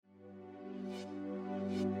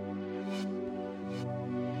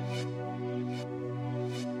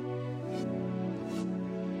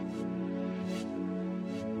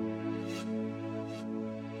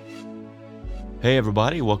Hey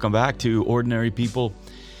everybody, welcome back to Ordinary People,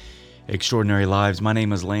 Extraordinary Lives. My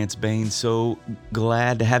name is Lance Bain. So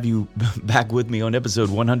glad to have you back with me on episode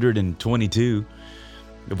 122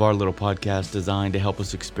 of our little podcast designed to help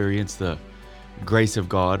us experience the grace of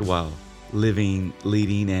God while living,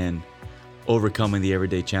 leading, and overcoming the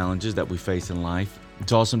everyday challenges that we face in life.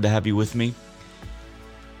 It's awesome to have you with me.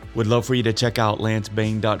 Would love for you to check out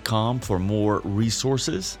lancebain.com for more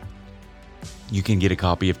resources. You can get a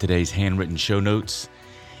copy of today's handwritten show notes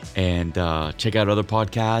and check out other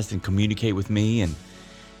podcasts and communicate with me. And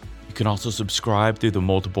you can also subscribe through the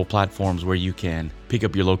multiple platforms where you can pick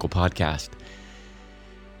up your local podcast.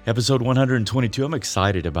 Episode 122, I'm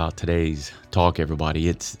excited about today's talk, everybody.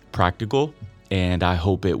 It's practical, and I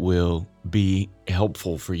hope it will be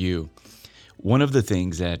helpful for you. One of the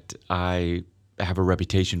things that I have a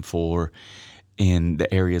reputation for in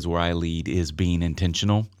the areas where I lead is being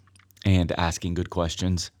intentional and asking good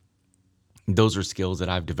questions. Those are skills that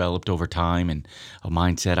I've developed over time and a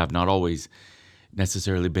mindset. I've not always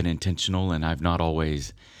necessarily been intentional, and I've not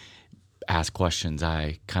always asked questions.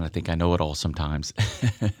 I kind of think I know it all sometimes,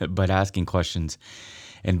 but asking questions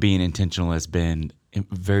and being intentional has been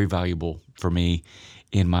very valuable for me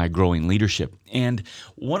in my growing leadership. And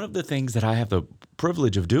one of the things that I have the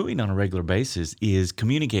privilege of doing on a regular basis is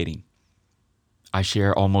communicating. I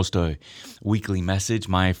share almost a weekly message.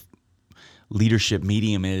 My leadership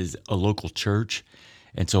medium is a local church,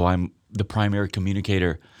 and so I'm the primary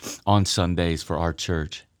communicator on Sundays for our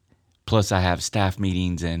church. Plus, I have staff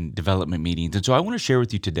meetings and development meetings. And so I want to share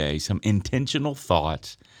with you today some intentional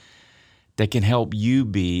thoughts that can help you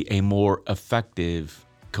be a more effective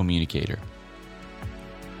communicator.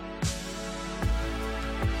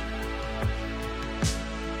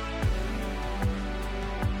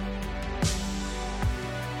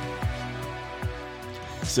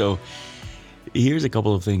 So here's a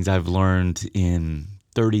couple of things I've learned in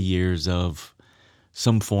 30 years of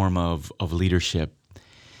some form of leadership.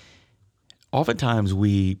 Oftentimes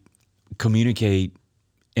we communicate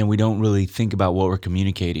and we don't really think about what we're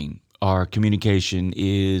communicating. Our communication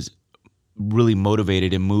is really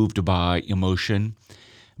motivated and moved by emotion,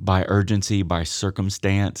 by urgency, by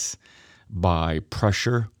circumstance, by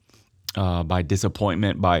pressure, by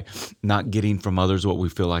disappointment, by not getting from others what we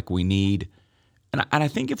feel like we need. And I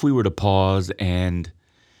think if we were to pause and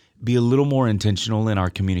be a little more intentional in our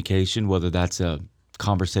communication, whether that's a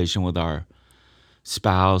conversation with our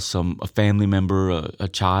spouse, a family member, a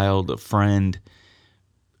child, a friend,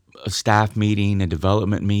 a staff meeting, a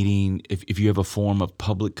development meeting, if you have a form of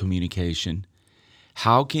public communication,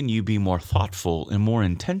 how can you be more thoughtful and more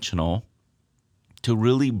intentional to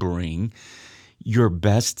really bring your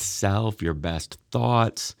best self, your best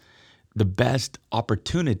thoughts, the best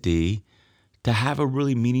opportunity to have a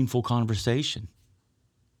really meaningful conversation,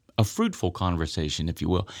 a fruitful conversation, if you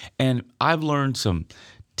will. And I've learned some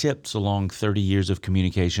tips along 30 years of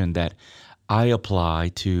communication that I apply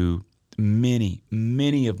to many,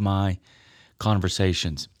 many of my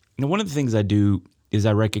conversations. Now, one of the things I do is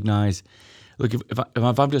I recognize, look,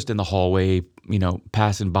 if I'm just in the hallway,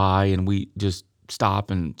 passing by and we just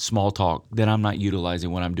stop and small talk, then I'm not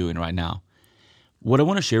utilizing what I'm doing right now. What I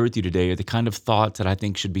want to share with you today are the kind of thoughts that I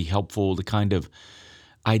think should be helpful, the kind of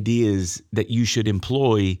ideas that you should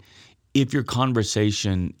employ if your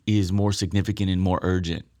conversation is more significant and more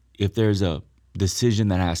urgent. If there's a decision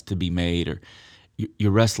that has to be made, or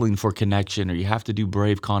you're wrestling for connection, or you have to do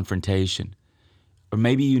brave confrontation, or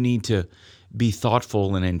maybe you need to be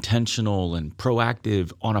thoughtful and intentional and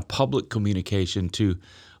proactive on a public communication to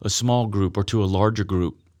a small group or to a larger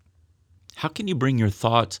group. How can you bring your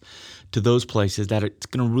thoughts to those places that it's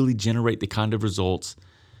going to really generate the kind of results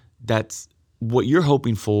that's what you're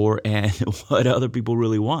hoping for and what other people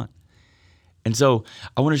really want? And so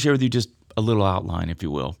I want to share with you just a little outline, if you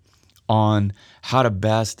will, on how to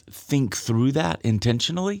best think through that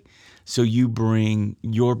intentionally so you bring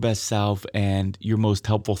your best self and your most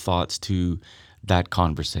helpful thoughts to that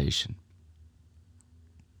conversation.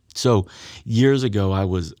 So years ago, I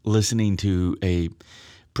was listening to a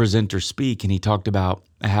presenter speak, and he talked about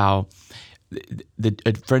how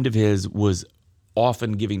a friend of his was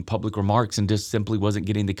often giving public remarks and just simply wasn't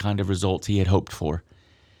getting the kind of results he had hoped for.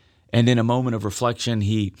 And in a moment of reflection,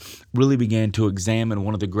 he really began to examine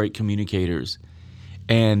one of the great communicators.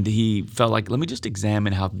 And he felt like, let me just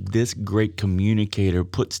examine how this great communicator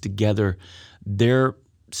puts together their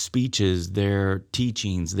speeches, their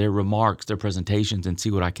teachings, their remarks, their presentations, and see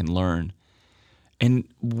what I can learn. And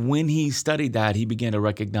when he studied that, he began to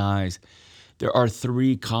recognize there are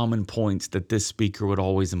three common points that this speaker would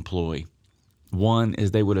always employ. One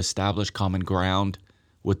is they would establish common ground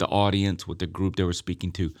with the audience, with the group they were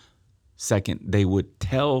speaking to. Second, they would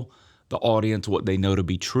tell the audience what they know to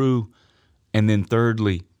be true. And then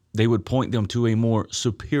thirdly, they would point them to a more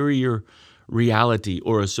superior reality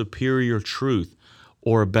or a superior truth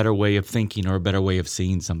or a better way of thinking or a better way of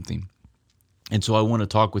seeing something. And so I want to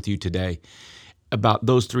talk with you today about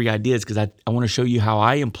those three ideas because I want to show you how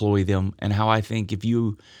I employ them and how I think if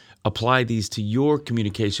you apply these to your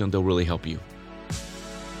communication, they'll really help you.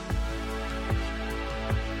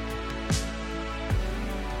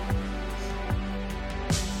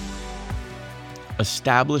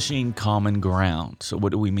 Establishing common ground. So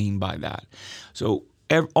what do we mean by that? So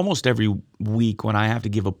almost every week when I have to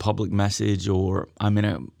give a public message or I'm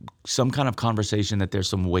in some kind of conversation that there's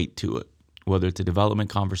some weight to it, whether it's a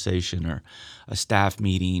development conversation or a staff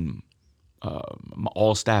meeting,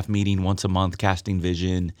 all staff meeting once a month, casting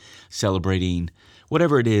vision, celebrating,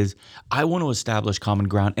 whatever it is, I want to establish common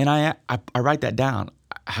ground. And I write that down.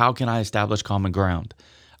 How can I establish common ground?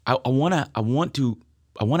 I want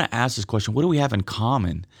to ask this question, what do we have in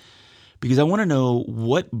common? Because I want to know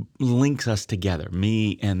what links us together,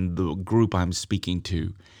 me and the group I'm speaking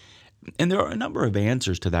to. And there are a number of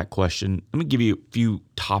answers to that question. Let me give you a few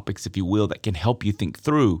topics, if you will, that can help you think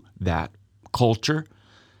through that. Culture.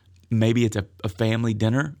 Maybe it's a family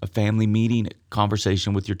dinner, a family meeting, a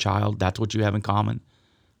conversation with your child. That's what you have in common.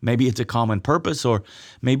 Maybe it's a common purpose, or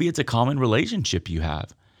maybe it's a common relationship you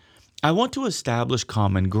have. I want to establish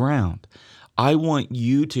common ground. I want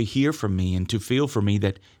you to hear from me and to feel from me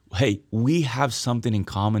that, hey, we have something in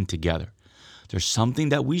common together. There's something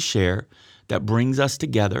that we share that brings us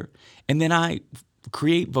together. And then I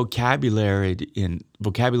create vocabulary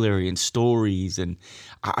and stories. And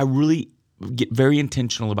I really get very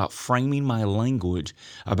intentional about framing my language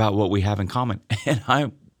about what we have in common. And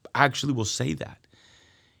I actually will say that.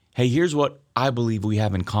 Hey, here's what I believe we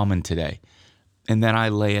have in common today. And then I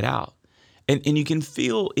lay it out. And you can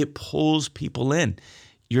feel it pulls people in.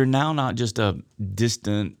 You're now not just a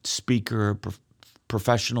distant speaker,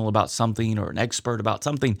 professional about something or an expert about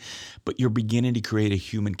something, but you're beginning to create a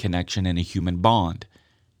human connection and a human bond.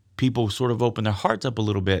 People sort of open their hearts up a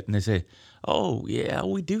little bit and they say, oh, yeah,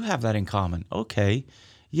 we do have that in common. Okay,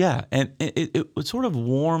 yeah. And it sort of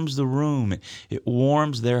warms the room. It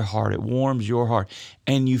warms their heart. It warms your heart.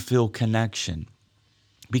 And you feel connection.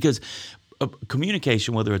 Because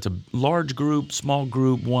communication, whether it's a large group, small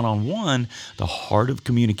group, one-on-one, the heart of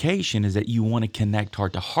communication is that you want to connect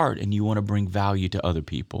heart to heart and you want to bring value to other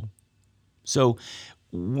people. So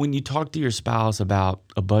when you talk to your spouse about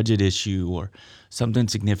a budget issue or something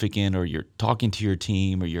significant, or you're talking to your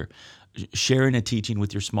team, or you're sharing a teaching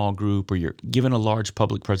with your small group, or you're giving a large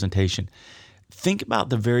public presentation, think about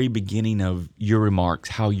the very beginning of your remarks,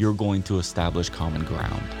 how you're going to establish common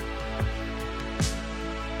ground.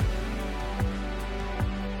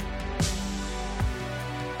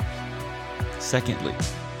 Secondly,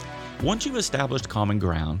 once you've established common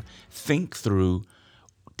ground, think through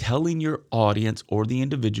telling your audience or the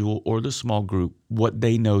individual or the small group what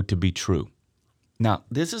they know to be true. Now,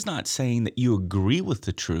 this is not saying that you agree with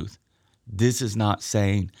the truth. This is not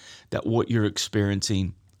saying that what you're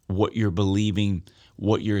experiencing, what you're believing,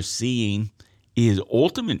 what you're seeing is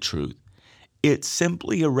ultimate truth. It's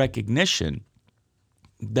simply a recognition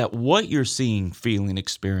that what you're seeing, feeling,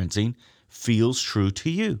 experiencing feels true to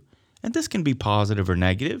you. And this can be positive or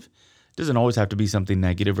negative. It doesn't always have to be something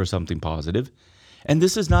negative or something positive. And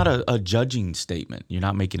this is not a judging statement. You're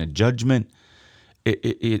not making a judgment.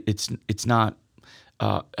 It's not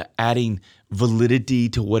adding validity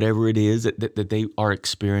to whatever it is that they are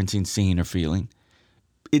experiencing, seeing, or feeling.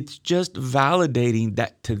 It's just validating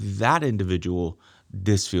that to that individual,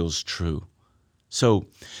 this feels true. So,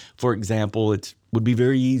 for example, it would be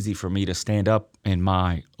very easy for me to stand up in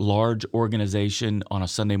my large organization on a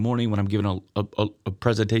Sunday morning when I'm giving a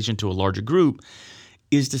presentation to a larger group,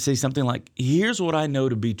 is to say something like, here's what I know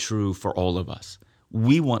to be true for all of us.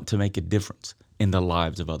 We want to make a difference in the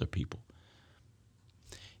lives of other people.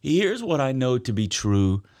 Here's what I know to be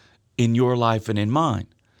true in your life and in mine.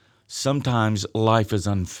 Sometimes life is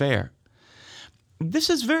unfair. This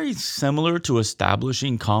is very similar to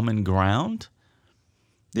establishing common ground.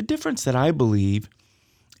 The difference that I believe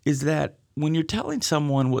is that when you're telling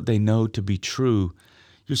someone what they know to be true,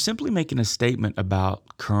 you're simply making a statement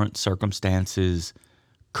about current circumstances,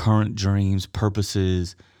 current dreams,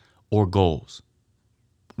 purposes, or goals.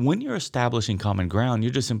 When you're establishing common ground,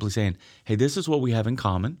 you're just simply saying, hey, this is what we have in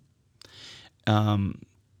common.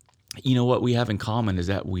 What we have in common is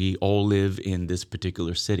that we all live in this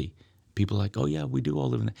particular city. People are like, oh yeah, we do all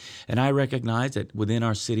live in that. And I recognize that within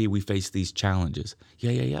our city, we face these challenges.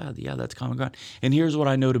 Yeah, that's common ground. And here's what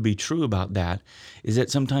I know to be true about that is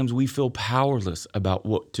that sometimes we feel powerless about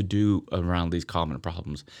what to do around these common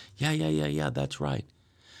problems. Yeah, that's right.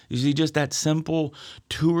 You see, just that simple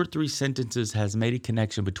 2 or 3 sentences has made a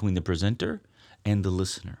connection between the presenter and the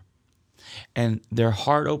listener. And their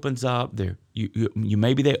heart opens up. You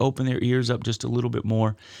maybe they open their ears up just a little bit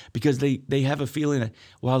more because they have a feeling that,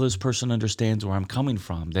 wow, this person understands where I'm coming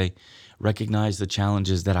from. They recognize the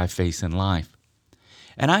challenges that I face in life.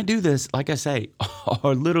 And I do this, like I say,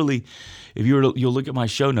 or literally, if you'll look at my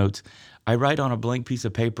show notes, I write on a blank piece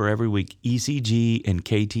of paper every week, ECG and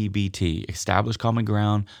KTBT, establish common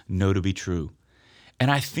ground, know to be true. And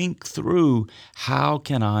I think through how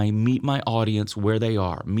can I meet my audience where they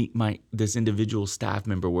are, meet this individual staff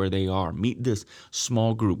member where they are, meet this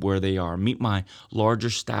small group where they are, meet my larger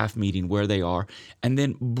staff meeting where they are, and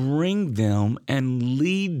then bring them and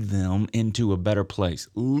lead them into a better place.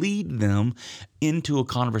 Lead them into a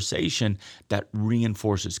conversation that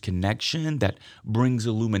reinforces connection, that brings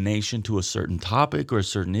illumination to a certain topic or a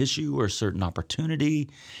certain issue or a certain opportunity.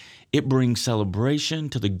 It brings celebration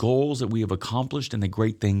to the goals that we have accomplished and the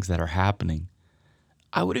great things that are happening.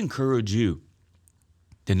 I would encourage you,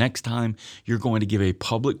 the next time you're going to give a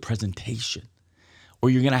public presentation, or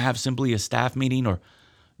you're going to have simply a staff meeting, or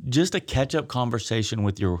just a catch-up conversation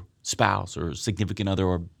with your spouse or significant other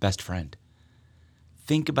or best friend,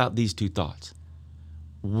 think about these 2 thoughts.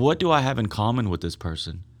 What do I have in common with this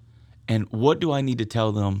person? And what do I need to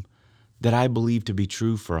tell them that I believe to be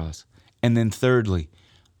true for us? And then thirdly,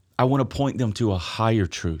 I want to point them to a higher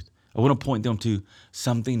truth. I want to point them to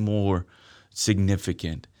something more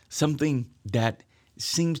significant, something that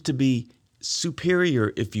seems to be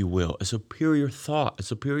superior, if you will, a superior thought, a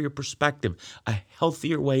superior perspective, a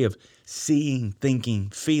healthier way of seeing,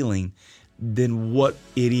 thinking, feeling than what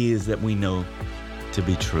it is that we know to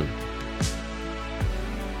be true.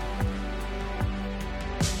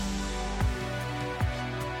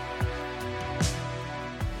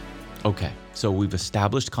 Okay, so we've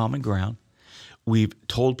established common ground. We've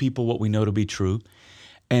told people what we know to be true.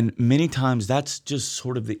 And many times that's just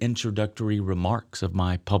sort of the introductory remarks of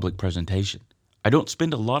my public presentation. I don't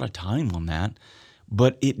spend a lot of time on that,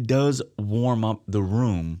 but it does warm up the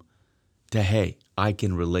room to, hey, I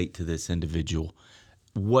can relate to this individual.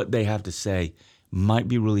 What they have to say might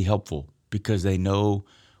be really helpful because they know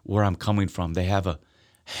where I'm coming from. They have a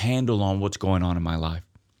handle on what's going on in my life.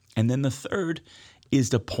 And then the third is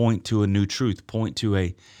to point to a new truth, point to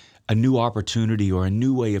a new opportunity or a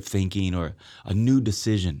new way of thinking or a new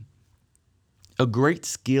decision. A great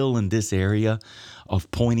skill in this area of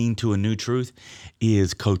pointing to a new truth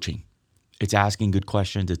is coaching. It's asking good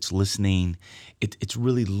questions. It's listening. It's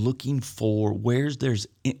really looking for where's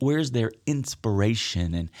their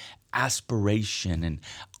inspiration and aspiration and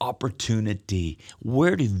opportunity.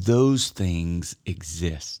 Where do those things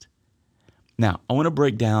exist? Now, I want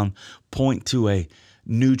to point to a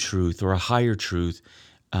new truth or a higher truth,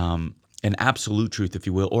 an absolute truth, if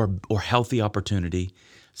you will, or healthy opportunity,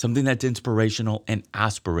 something that's inspirational and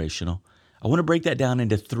aspirational. I want to break that down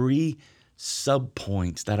into 3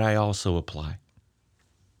 sub-points that I also apply.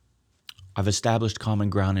 I've established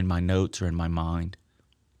common ground in my notes or in my mind.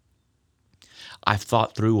 I've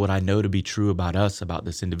thought through what I know to be true about us, about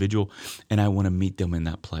this individual, and I want to meet them in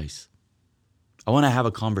that place. I want to have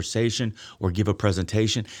a conversation or give a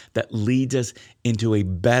presentation that leads us into a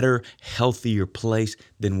better, healthier place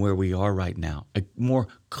than where we are right now, a more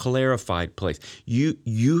clarified place.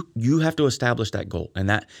 You have to establish that goal,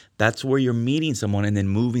 and that's where you're meeting someone and then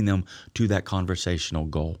moving them to that conversational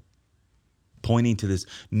goal, pointing to this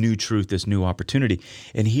new truth, this new opportunity.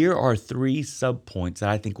 And here are 3 subpoints that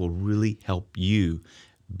I think will really help you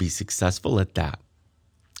be successful at that.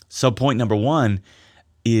 Subpoint number 1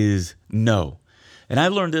 is no. And I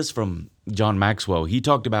learned this from John Maxwell. He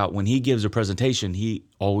talked about when he gives a presentation, he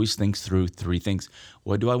always thinks through 3 things.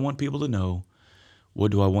 What do I want people to know? What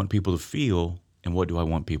do I want people to feel? And what do I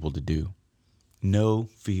want people to do? Know,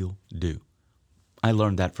 feel, do. I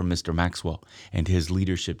learned that from Mr. Maxwell and his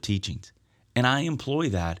leadership teachings. And I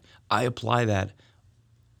apply that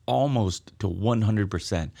almost to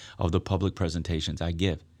 100% of the public presentations I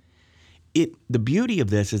give. The beauty of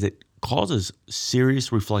this is it causes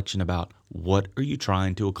serious reflection about what are you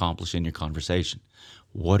trying to accomplish in your conversation?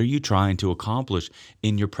 What are you trying to accomplish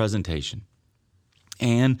in your presentation?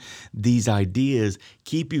 And these ideas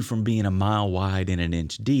keep you from being a mile wide and an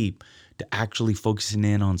inch deep to actually focusing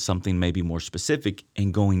in on something maybe more specific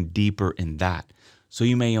and going deeper in that. So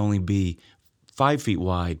you may only be 5 feet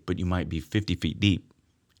wide, but you might be 50 feet deep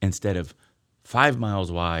instead of 5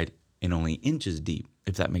 miles wide and only inches deep,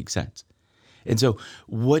 if that makes sense. And so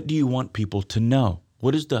what do you want people to know?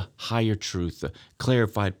 What is the higher truth, the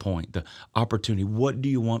clarified point, the opportunity? What do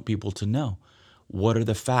you want people to know? What are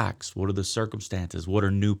the facts? What are the circumstances? What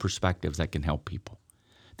are new perspectives that can help people?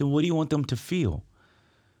 Then what do you want them to feel?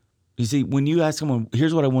 You see, when you ask someone,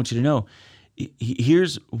 here's what I want you to know,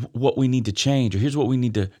 here's what we need to change, or here's what we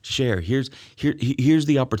need to share, here's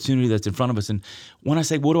the opportunity that's in front of us. And when I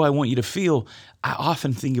say, what do I want you to feel, I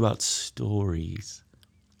often think about stories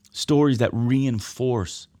that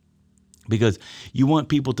reinforce, because you want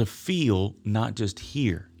people to feel, not just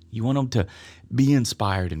hear. You want them to be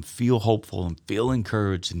inspired and feel hopeful and feel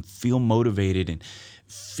encouraged and feel motivated and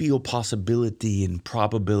feel possibility and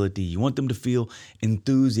probability. You want them to feel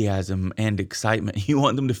enthusiasm and excitement. You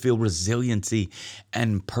want them to feel resiliency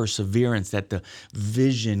and perseverance, that the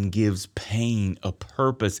vision gives pain a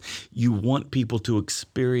purpose. You want people to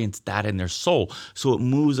experience that in their soul. So it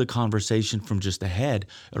moves a conversation from just the head.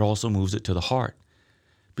 It also moves it to the heart,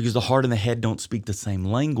 because the heart and the head don't speak the same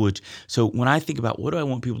language. So when I think about what do I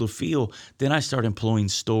want people to feel, then I start employing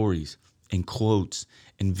stories and quotes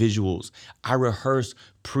and visuals. I rehearse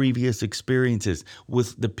previous experiences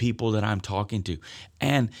with the people that I'm talking to.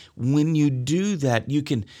 And when you do that, you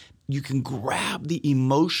can grab the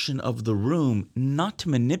emotion of the room, not to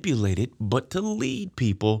manipulate it, but to lead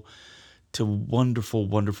people to wonderful,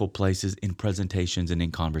 wonderful places in presentations and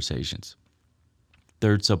in conversations.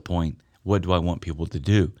 Third subpoint, what do I want people to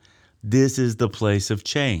do? This is the place of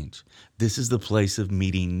change. This is the place of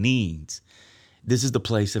meeting needs. This is the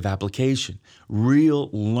place of application. Real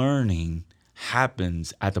learning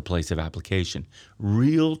happens at the place of application.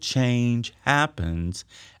 Real change happens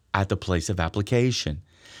at the place of application.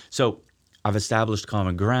 So I've established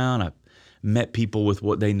common ground. I've met people with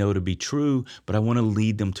what they know to be true, but I want to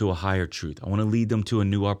lead them to a higher truth. I want to lead them to a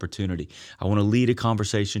new opportunity. I want to lead a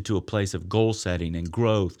conversation to a place of goal setting and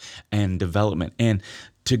growth and development. And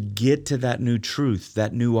to get to that new truth,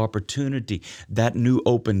 that new opportunity, that new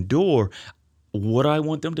open door, what do I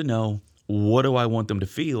want them to know? What do I want them to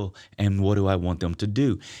feel? And what do I want them to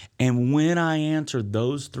do? And when I answer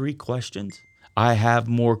those three questions, I have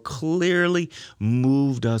more clearly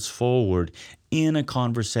moved us forward in a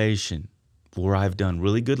conversation where I've done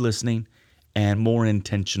really good listening and more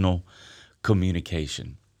intentional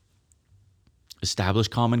communication. Establish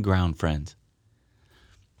common ground, friends.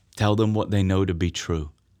 Tell them what they know to be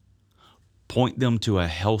true. Point them to a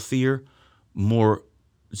healthier, more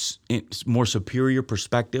superior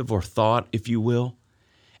perspective or thought, if you will.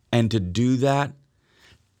 And to do that,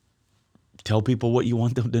 tell people what you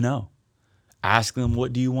want them to know. Ask them,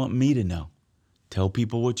 what do you want me to know? Tell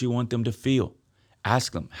people what you want them to feel.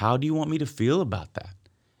 Ask them, how do you want me to feel about that?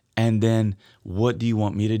 And then, what do you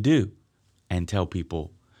want me to do? And tell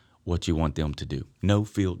people what you want them to do. Know,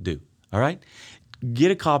 feel, do. All right?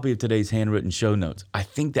 Get a copy of today's handwritten show notes. I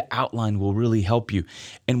think the outline will really help you.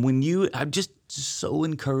 And I just so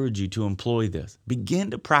encourage you to employ this.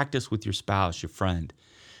 Begin to practice with your spouse, your friend.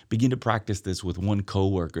 Begin to practice this with one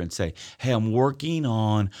coworker and say, hey, I'm working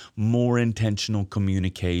on more intentional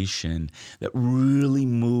communication that really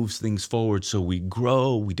moves things forward so we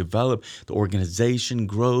grow, we develop, the organization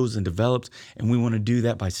grows and develops, and we want to do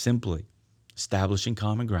that by simply establishing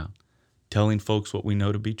common ground, telling folks what we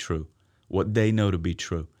know to be true, what they know to be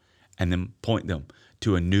true, and then point them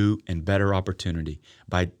to a new and better opportunity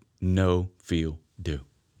by know, feel, do.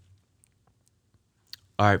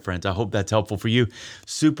 All right, friends, I hope that's helpful for you.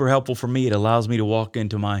 Super helpful for me. It allows me to walk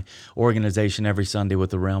into my organization every Sunday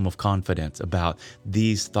with a realm of confidence about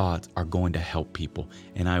these thoughts are going to help people,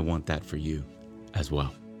 and I want that for you as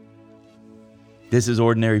well. This is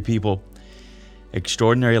Ordinary People,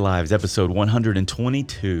 Extraordinary Lives, episode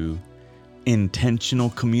 122,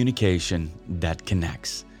 Intentional Communication That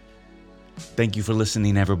Connects. Thank you for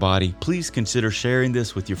listening, everybody. Please consider sharing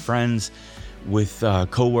this with your friends, with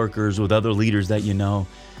coworkers, with other leaders that you know,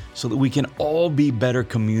 so that we can all be better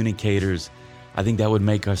communicators. I think that would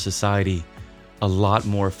make our society a lot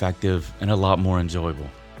more effective and a lot more enjoyable.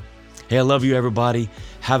 Hey, I love you, everybody.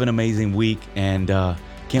 Have an amazing week, and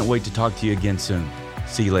can't wait to talk to you again soon.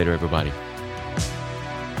 See you later, everybody.